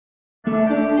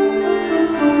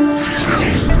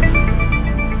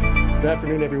Good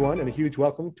afternoon, everyone, and a huge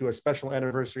welcome to a special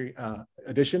anniversary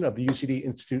edition of the UCD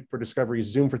Institute for Discovery's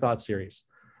Zoom for Thought series.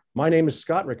 My name is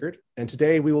Scott Rickard, and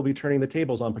today we will be turning the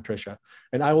tables on Patricia,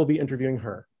 and I will be interviewing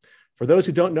her. For those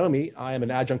who don't know me, I am an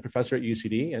adjunct professor at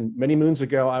UCD, and many moons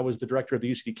ago, I was the director of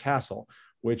the UCD Castle,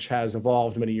 which has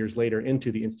evolved many years later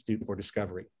into the Institute for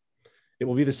Discovery. It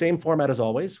will be the same format as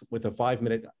always, with a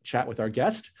 5-minute chat with our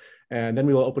guest, and then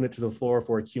we will open it to the floor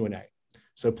for a Q&A.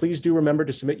 So please do remember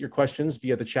to submit your questions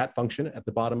via the chat function at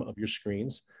the bottom of your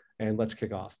screens, and let's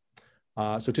kick off.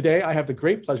 So today I have the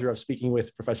great pleasure of speaking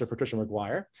with Professor Patricia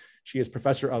Maguire. She is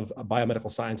Professor of Biomedical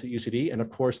Science at UCD and of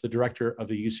course the Director of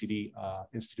the UCD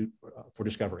Institute for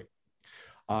Discovery.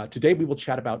 Today we will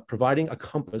chat about providing a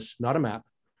compass, not a map,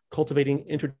 cultivating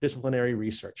interdisciplinary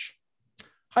research.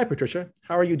 Hi Patricia,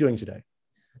 how are you doing today?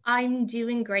 I'm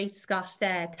doing great, Scott.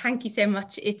 Thank you so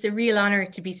much. It's a real honor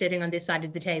to be sitting on this side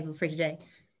of the table for today.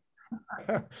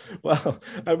 Well,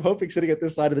 I'm hoping sitting at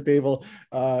this side of the table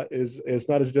is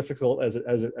not as difficult as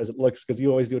it looks, because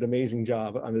you always do an amazing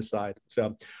job on this side.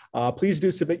 So please do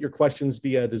submit your questions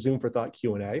via the Zoom for Thought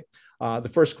Q&A. The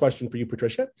first question for you,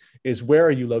 Patricia, is where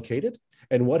are you located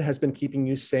and what has been keeping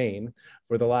you sane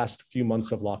for the last few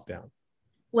months of lockdown?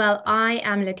 Well, I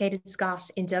am located, Scott,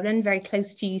 in Dublin, very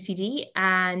close to UCD.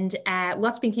 And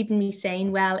what's been keeping me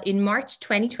sane? Well, in March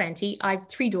 2020, I have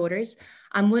 3 daughters,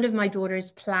 and one of my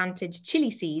daughters planted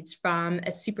chili seeds from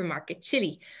a supermarket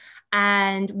chili.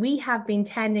 And we have been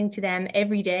tending to them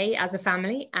every day as a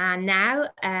family. And now,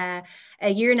 a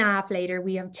year and a half later,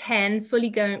 we have 10 fully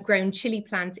grown chili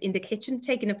plants in the kitchen,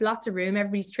 taking up lots of room.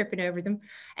 Everybody's tripping over them.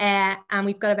 And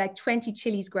we've got about 20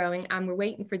 chilies growing, and we're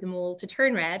waiting for them all to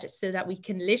turn red so that we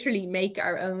can literally make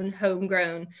our own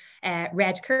homegrown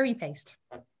red curry paste.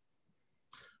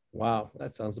 Wow,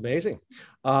 that sounds amazing.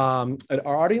 And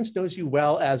our audience knows you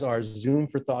well as our Zoom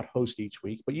for Thought host each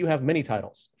week, but you have many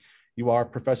titles. You are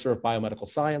Professor of Biomedical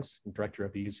Science, Director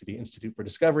of the UCD Institute for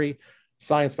Discovery,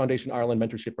 Science Foundation Ireland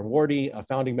Mentorship Awardee, a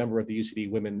founding member of the UCD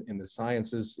Women in the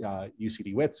Sciences,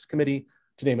 UCD WITS Committee,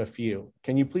 to name a few.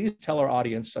 Can you please tell our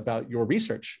audience about your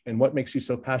research and what makes you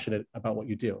so passionate about what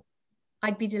you do?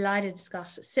 I'd be delighted,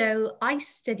 Scott. So I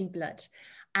study blood.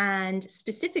 And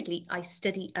specifically, I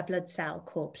study a blood cell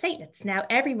called platelets. Now,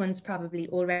 everyone's probably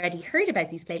already heard about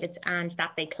these platelets and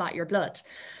that they clot your blood.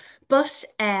 But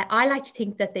I like to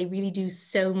think that they really do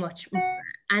so much more.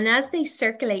 And as they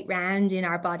circulate around in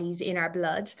our bodies, in our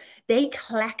blood, they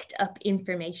collect up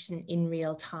information in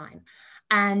real time.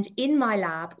 And in my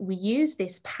lab, we use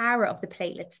this power of the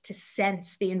platelets to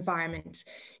sense the environment,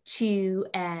 to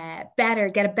get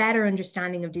a better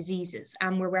understanding of diseases.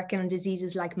 And we're working on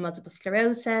diseases like multiple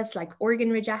sclerosis, like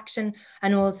organ rejection,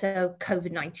 and also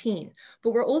COVID-19.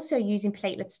 But we're also using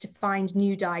platelets to find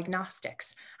new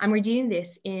diagnostics. And we're doing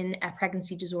this in a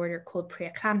pregnancy disorder called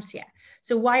Preeclampsia.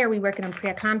 So why are we working on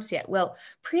preeclampsia? Well,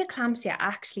 preeclampsia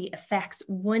actually affects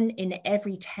 1 in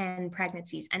every 10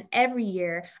 pregnancies. And every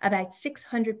year, about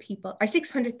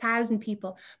 600,000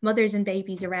 people, mothers and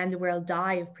babies around the world,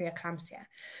 die of preeclampsia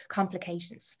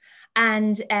complications.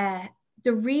 And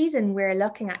the reason we're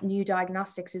looking at new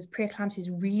diagnostics is preeclampsia is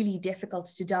really difficult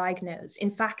to diagnose.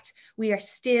 In fact, we are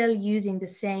still using the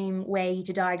same way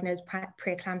to diagnose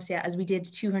preeclampsia as we did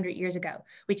 200 years ago,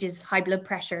 which is high blood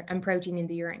pressure and protein in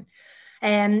the urine.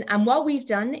 And what we've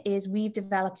done is we've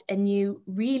developed a new,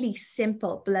 really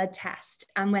simple blood test.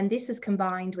 And when this is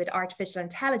combined with artificial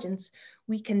intelligence,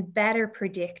 we can better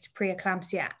predict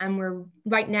preeclampsia. And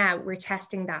right now we're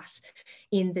testing that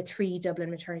in the 3 Dublin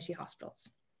maternity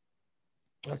hospitals.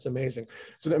 That's amazing.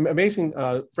 It's an amazing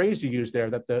phrase you used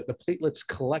there, that the platelets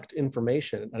collect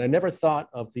information. And I never thought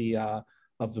of the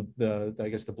I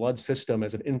guess the blood system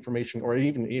as an information, or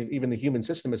even the human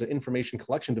system as an information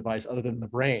collection device other than the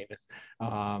brain.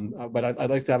 But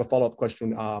I'd like to have a follow-up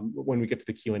question when we get to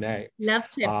the Q&A. Love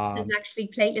to. Because actually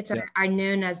platelets are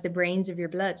known as the brains of your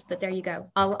blood, but there you go.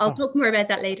 I'll talk more about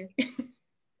that later.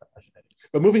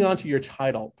 But moving on to your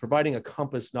title, providing a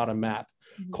compass, not a map,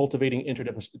 cultivating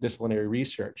interdisciplinary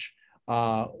research.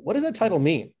 What does that title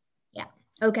mean? Yeah.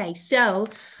 Okay, so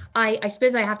I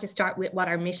suppose I have to start with what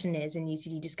our mission is in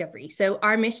UCD Discovery. So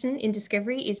our mission in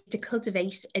Discovery is to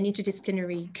cultivate an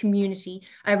interdisciplinary community,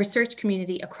 a research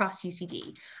community across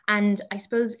UCD. And I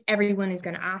suppose everyone is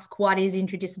going to ask, what is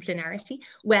interdisciplinarity?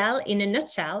 Well, in a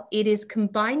nutshell, it is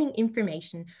combining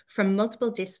information from multiple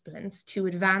disciplines to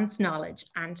advance knowledge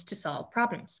and to solve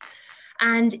problems.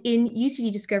 And in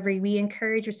UCD Discovery, we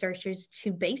encourage researchers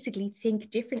to basically think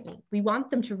differently. We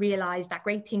want them to realize that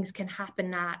great things can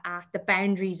happen at the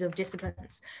boundaries of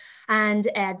disciplines. And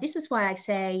this is why I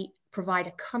say provide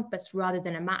a compass rather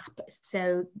than a map.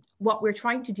 So what we're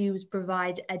trying to do is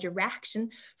provide a direction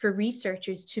for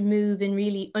researchers to move in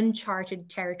really uncharted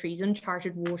territories,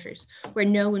 uncharted waters, where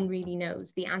no one really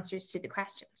knows the answers to the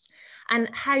questions. And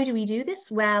how do we do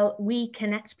this? Well, we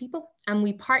connect people and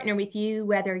we partner with you,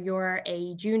 whether you're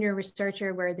a junior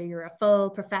researcher, whether you're a full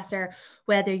professor,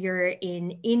 whether you're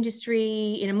in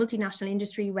industry, in a multinational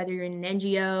industry, whether you're in an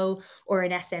NGO or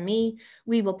an SME.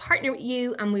 We will partner with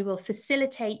you and we will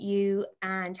facilitate you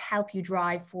and help you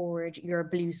drive forward your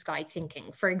blue sky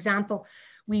thinking. For example,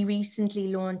 we recently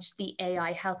launched the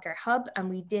AI Healthcare Hub, and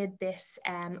we did this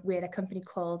with a company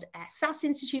called UCD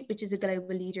Institute, which is a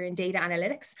global leader in data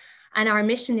analytics. And our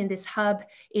mission in this hub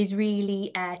is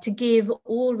really to give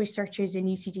all researchers in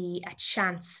UCD a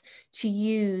chance to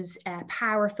use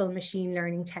powerful machine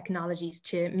learning technologies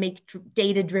to make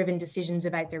data-driven decisions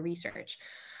about their research.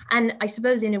 And I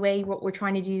suppose in a way, what we're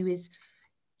trying to do is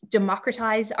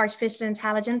democratize artificial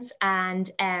intelligence,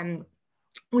 and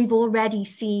we've already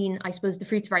seen, I suppose, the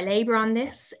fruits of our labor on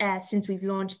this since we've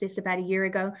launched this about a year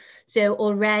ago. So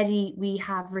already we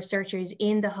have researchers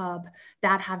in the hub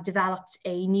that have developed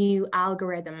a new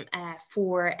algorithm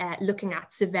for looking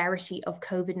at severity of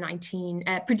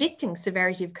COVID-19, predicting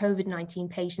severity of COVID-19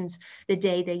 patients the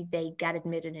day they get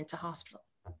admitted into hospital.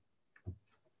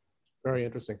 Very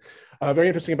interesting. Very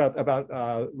interesting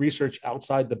about research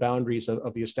outside the boundaries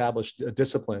of the established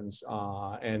disciplines,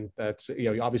 and that's,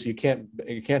 you know, obviously you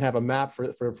can't have a map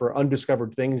for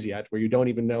undiscovered things yet, where you don't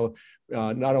even know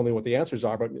not only what the answers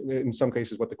are, but in some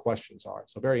cases what the questions are.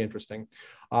 So very interesting.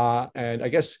 And I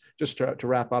guess just to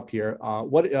wrap up here,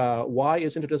 why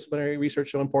is interdisciplinary research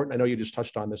so important? I know you just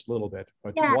touched on this a little bit,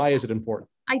 but yeah, why is it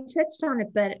important? I touched on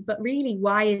it, but really,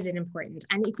 why is it important?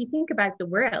 And if you think about the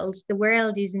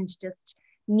world isn't just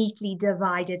neatly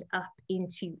divided up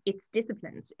into its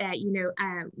disciplines.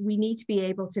 We need to be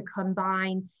able to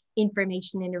combine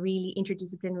information in a really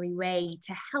interdisciplinary way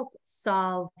to help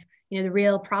solve, the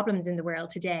real problems in the world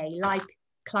today, like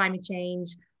climate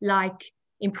change, like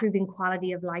improving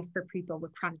quality of life for people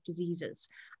with chronic diseases.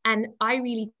 And I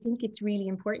really think it's really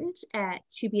important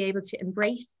to be able to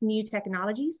embrace new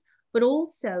technologies, but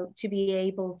also to be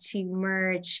able to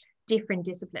merge different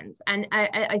disciplines. And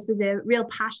I suppose a real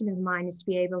passion of mine is to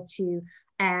be able to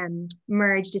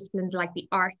merge disciplines like the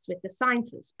arts with the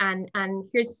sciences. And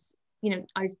here's,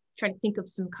 I was trying to think of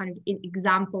some kind of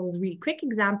examples, really quick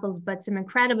examples, but some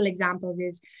incredible examples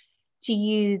is to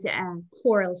use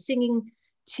choral singing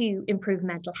to improve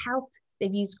mental health.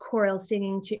 They've used choral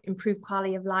singing to improve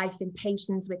quality of life in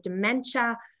patients with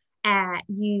dementia.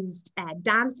 Used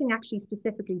dancing, actually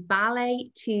specifically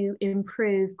ballet, to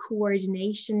improve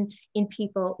coordination in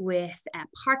people with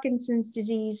Parkinson's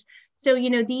disease. So,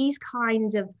 these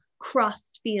kinds of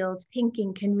cross-field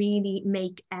thinking can really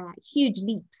make huge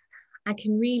leaps and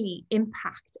can really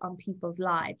impact on people's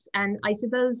lives. And I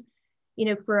suppose,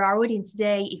 for our audience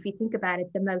today, if you think about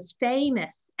it, the most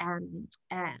famous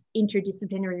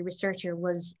interdisciplinary researcher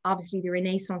was obviously the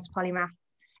Renaissance polymath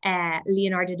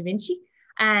Leonardo da Vinci.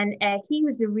 And he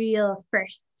was the real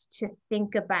first to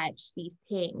think about these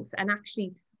things. And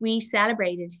actually, we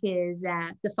celebrated his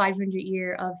the 500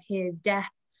 year of his death,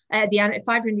 the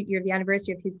 500 year of the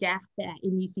anniversary of his death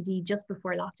in UCD just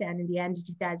before lockdown in the end of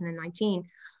 2019.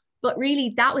 But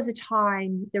really, that was a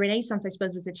time, the Renaissance, I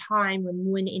suppose, was a time when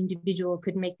one individual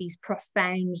could make these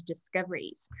profound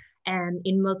discoveries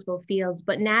in multiple fields.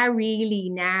 But now,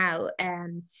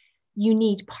 you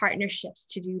need partnerships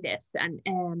to do this.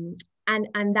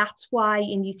 And that's why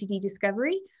in UCD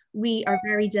Discovery, we are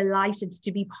very delighted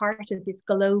to be part of this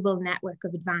global network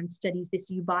of advanced studies,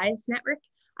 this UBIAS network.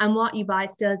 And what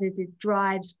UBIAS does is it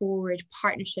drives forward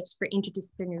partnerships for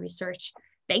interdisciplinary research,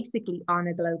 basically on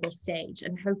a global stage.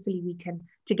 And hopefully we can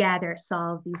together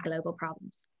solve these global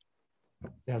problems.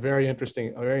 Yeah, very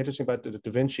interesting. Very interesting about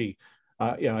Da Vinci.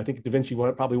 I think Da Vinci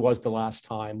probably was the last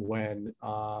time when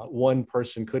one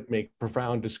person could make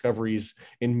profound discoveries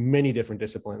in many different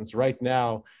disciplines. Right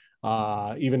now,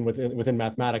 even within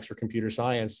mathematics or computer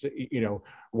science,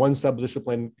 one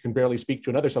subdiscipline can barely speak to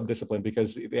another subdiscipline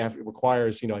because it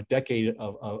requires, a decade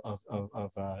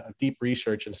of deep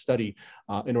research and study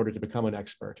in order to become an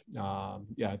expert.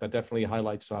 Yeah, that definitely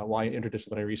highlights why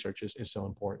interdisciplinary research is so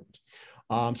important.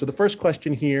 So the first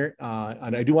question here,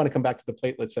 and I do want to come back to the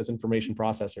platelets as information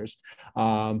processors,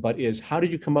 but is how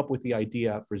did you come up with the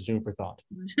idea for Zoom for Thought?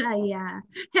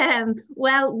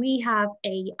 Well, we have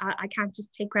I can't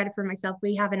just take credit for myself,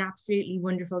 we have an absolutely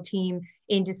wonderful team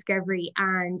in Discovery.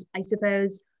 And I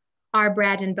suppose our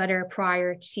bread and butter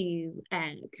prior to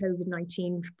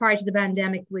COVID-19, prior to the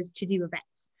pandemic, was to do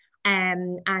events.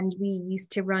 And we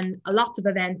used to run lots of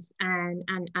events, and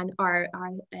our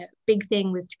big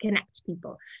thing was to connect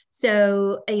people.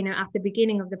 So, at the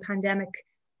beginning of the pandemic,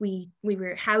 we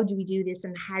were, how do we do this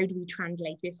and how do we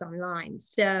translate this online?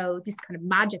 So this kind of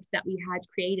magic that we had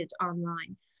created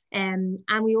online. And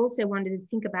we also wanted to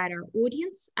think about our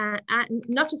audience, and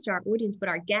not just our audience, but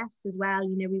our guests as well.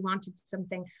 We wanted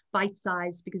something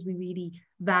bite-sized because we really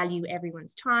value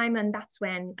everyone's time. And that's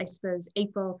when, I suppose,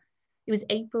 it was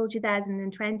April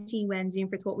 2020 when Zoom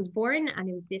for Thought was born. And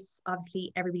it was this,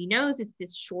 obviously everybody knows, it's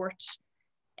this short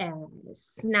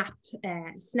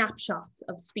snapshots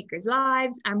of speakers'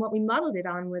 lives. And what we modeled it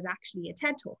on was actually a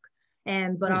TED Talk.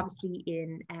 But obviously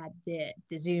in the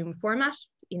Zoom format,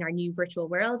 in our new virtual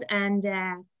world. And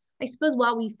I suppose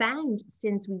what we found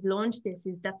since we've launched this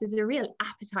is that there's a real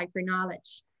appetite for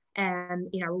knowledge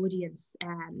in our audience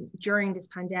during this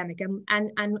pandemic.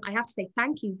 And I have to say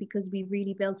thank you, because we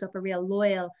really built up a real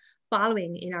loyal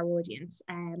following in our audience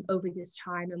over this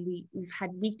time. And we've had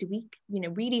week to week,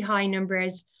 really high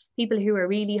numbers, people who are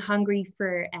really hungry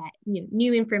for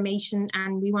new information.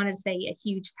 And we wanted to say a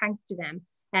huge thanks to them.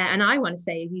 And I want to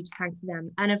say a huge thanks to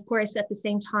them. And of course, at the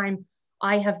same time,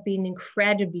 I have been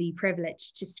incredibly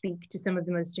privileged to speak to some of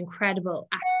the most incredible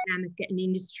academic and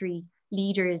industry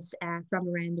leaders from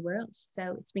around the world.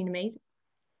 So it's been amazing.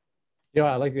 Yeah,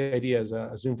 I like the idea as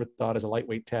a Zoom for Thought as a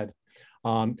lightweight TED.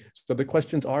 So the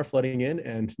questions are flooding in,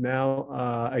 and now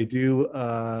I do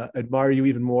admire you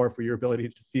even more for your ability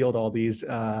to field all these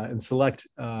and select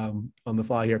on the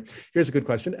fly here. Here's a good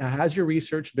question. Has your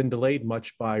research been delayed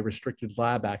much by restricted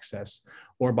lab access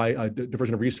or by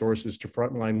diversion of resources to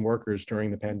frontline workers during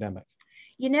the pandemic?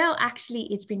 Actually,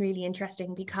 it's been really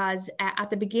interesting because at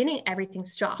the beginning, everything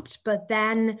stopped. But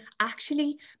then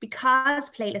actually, because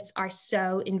platelets are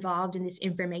so involved in this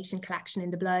information collection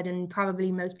in the blood, and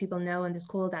probably most people know on this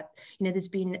call that, there's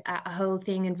been a whole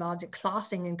thing involved in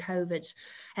clotting and COVID.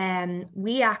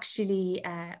 We actually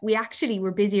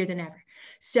were busier than ever.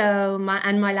 So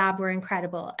my lab were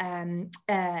incredible.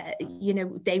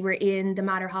 They were in the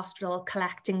Mater Hospital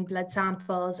collecting blood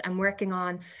samples and working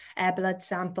on blood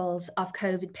samples of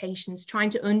COVID patients, trying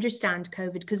to understand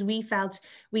COVID, because we felt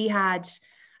we had,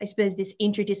 I suppose, this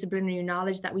interdisciplinary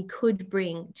knowledge that we could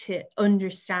bring to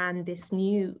understand this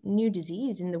new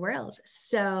disease in the world.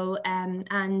 So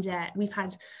we've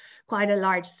had quite a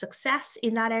large success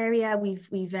in that area.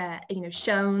 We've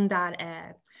shown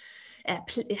that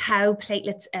how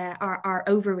platelets are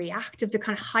overreactive, they're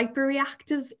kind of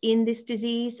hyperreactive in this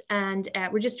disease. And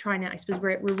we're just trying to, I suppose,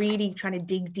 we're really trying to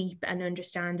dig deep and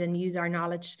understand and use our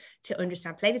knowledge to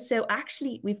understand platelets. So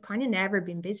actually, we've kind of never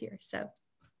been busier. So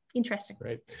interesting.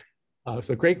 Great.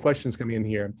 So great questions coming in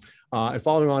here. And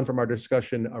following on from our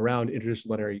discussion around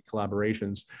interdisciplinary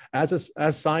collaborations, as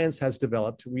science has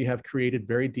developed, we have created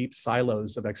very deep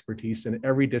silos of expertise in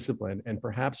every discipline and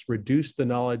perhaps reduced the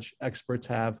knowledge experts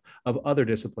have of other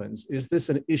disciplines. Is this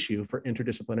an issue for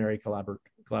interdisciplinary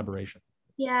collaboration?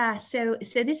 Yeah, so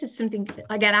this is something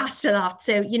I get asked a lot.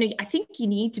 So, I think we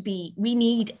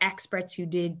need experts who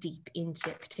dig deep into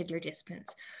particular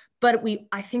disciplines. But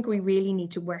I think we really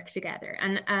need to work together.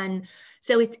 And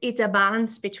so it's a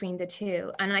balance between the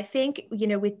two. And I think,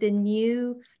 with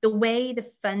the way the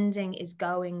funding is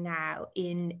going now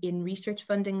in research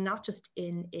funding, not just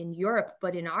in Europe,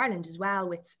 but in Ireland as well,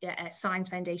 with Science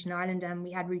Foundation Ireland. And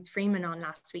we had Ruth Freeman on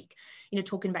last week,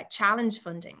 talking about challenge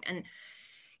funding and,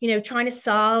 trying to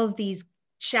solve these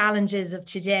challenges of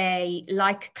today,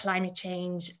 like climate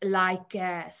change, like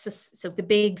so the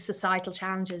big societal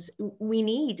challenges. We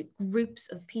need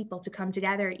groups of people to come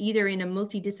together, either in a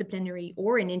multidisciplinary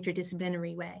or an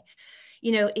interdisciplinary way.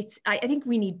 I think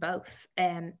we need both,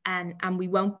 and we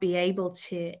won't be able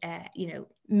to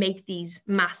make these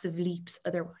massive leaps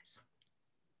otherwise.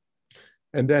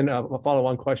 And then a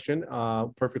follow-on question,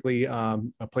 perfectly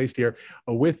placed here.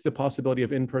 With the possibility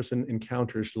of in-person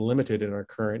encounters limited in our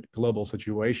current global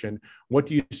situation, what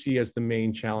do you see as the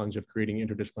main challenge of creating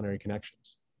interdisciplinary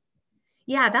connections?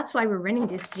 Yeah, that's why we're running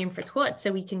this Zoom for Thought,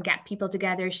 so we can get people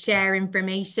together, share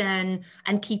information,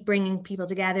 and keep bringing people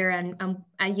together. And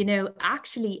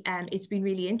actually, it's been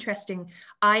really interesting.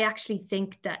 I actually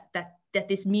think that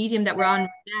this medium that we're on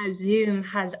now, Zoom,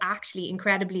 has actually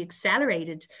incredibly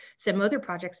accelerated some other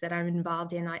projects that I'm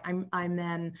involved in.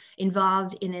 I'm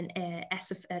involved in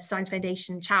a Science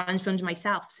Foundation Challenge Fund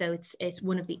myself. So it's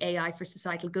one of the AI for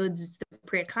Societal Goods. It's the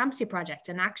Preeclampsia project.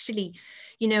 And actually,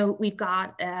 we've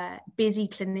got busy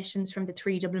clinicians from the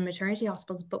 3 Dublin maternity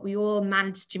hospitals, but we all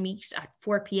managed to meet at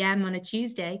 4 p.m. on a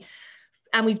Tuesday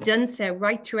And we've done so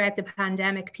right throughout the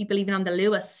pandemic. People even on the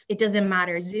Lewis, it doesn't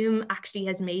matter. Zoom actually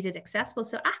has made it accessible.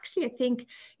 So actually, I think,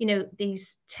 you know,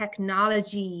 these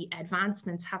technology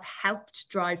advancements have helped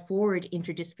drive forward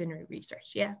interdisciplinary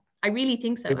research. Yeah, I really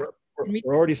think so. Okay,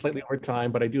 we're already slightly over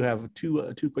time, but I do have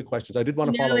two quick questions. I did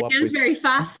want to follow up. It goes very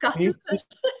fast, Scott.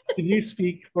 Can you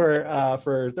speak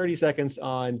for 30 seconds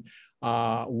on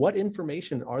what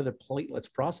information are the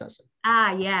platelets processing?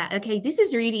 Yeah. Okay. This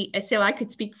is really, so I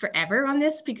could speak forever on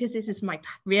this because this is my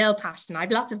real passion. I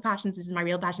have lots of passions. This is my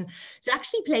real passion. So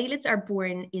actually platelets are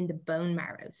born in the bone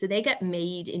marrow. So they get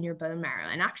made in your bone marrow,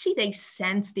 and actually they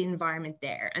sense the environment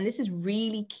there. And this is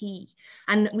really key.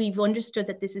 And we've understood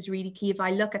that this is really key. If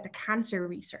I look at the cancer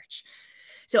research,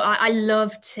 so I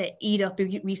love to eat up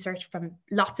research from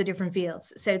lots of different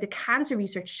fields. So the cancer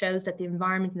research shows that the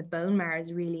environment in the bone marrow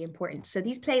is really important. So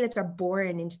these platelets are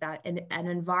born into that an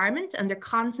environment, and they're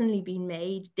constantly being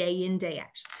made day in, day out.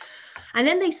 And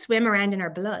then they swim around in our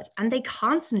blood, and they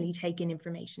constantly take in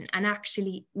information. And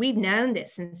actually, we've known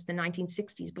this since the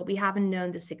 1960s, but we haven't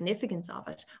known the significance of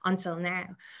it until now.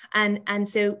 And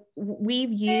so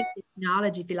we've used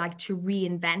knowledge, if you like, to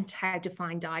reinvent how to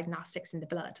find diagnostics in the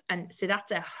blood. And so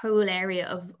that's a whole area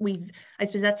of I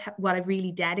suppose that's what I've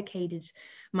really dedicated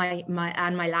my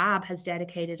lab has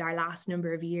dedicated our last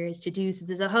number of years to do. So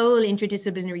there's a whole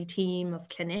interdisciplinary team of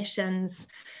clinicians,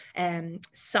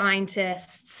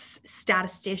 scientists,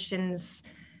 statisticians,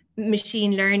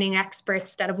 machine learning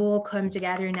experts that have all come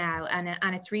together now,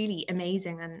 and it's really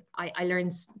amazing, and I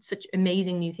learn such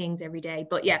amazing new things every day.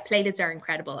 But yeah, platelets are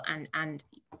incredible, and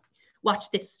watch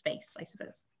this space, I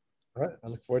suppose. All right, I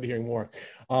look forward to hearing more.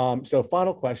 So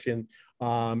final question,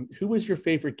 who was your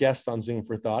favorite guest on Zoom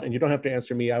for Thought? And you don't have to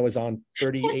answer me, I was on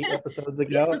 38 episodes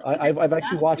ago. I've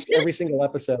actually watched every single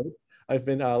episode. I've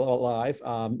been live,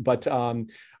 and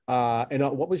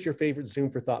what was your favorite Zoom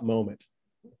for Thought moment?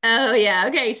 Oh yeah,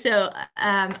 okay, so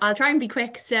I'll try and be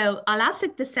quick. So I'll ask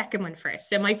the second one first.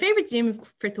 So my favorite Zoom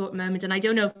for Thought moment, and I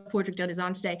don't know if Patrick Dunn is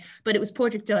on today, but it was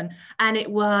Patrick Dunn, and it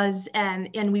was and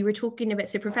we were talking about,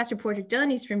 so Professor Patrick Dunn,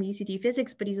 he's from UCD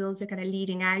Physics, but he's also kind of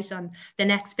leading out on the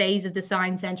next phase of the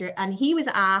Science Centre, and he was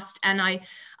asked, and I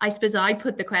suppose I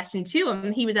put the question to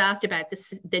him, he was asked about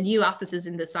the new offices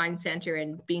in the Science Centre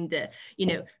and being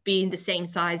the same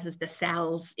size as the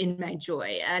cells in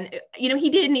Mountjoy, and he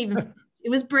didn't even it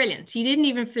was brilliant. He didn't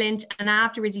even flinch. And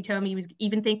afterwards, he told me he was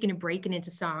even thinking of breaking into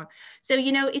song. So,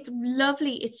 it's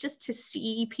lovely. It's just to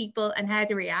see people and how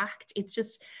they react.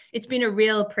 It's been a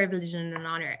real privilege and an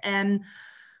honor.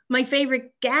 My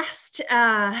favorite guest,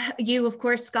 you, of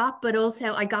course, Scott, but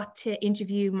also I got to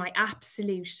interview my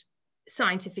absolute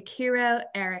scientific hero,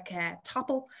 Eric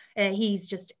Topol. He's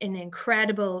just an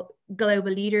incredible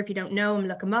global leader. If you don't know him,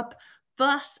 look him up.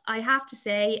 But I have to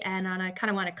say, and I kind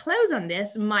of want to close on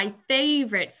this, my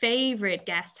favorite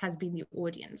guest has been the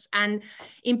audience. And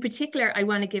in particular, I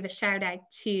want to give a shout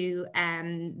out to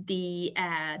the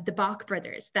Bach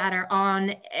brothers that are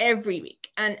on every week.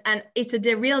 And it's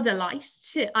a real delight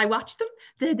I watch them,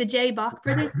 the J. Bach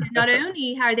brothers. Not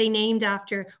only are they named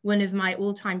after one of my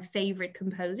all-time favorite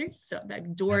composers, so I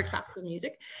adore classical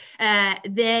music,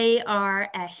 they are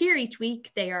here each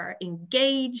week. They are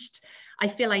engaged. I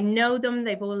feel I know them.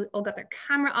 They've all got their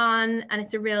camera on, and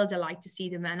it's a real delight to see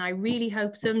them. And I really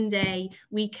hope someday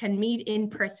we can meet in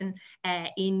person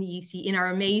in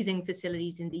our amazing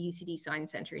facilities in the UCD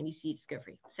Science Centre and UCD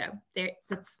Discovery. So they're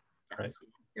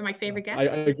my favorite guests. I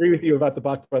agree with you about the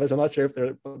Bach brothers. I'm not sure if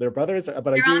they're brothers, but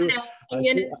they have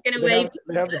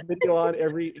the video on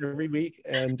every week,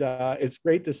 and it's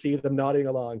great to see them nodding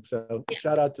along. So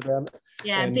shout out to them.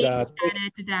 Yeah, big shout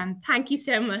out to them. Thank you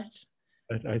so much.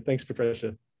 Thanks,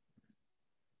 Patricia.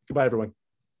 Goodbye, everyone.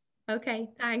 Okay,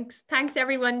 thanks. Thanks,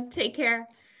 everyone. Take care.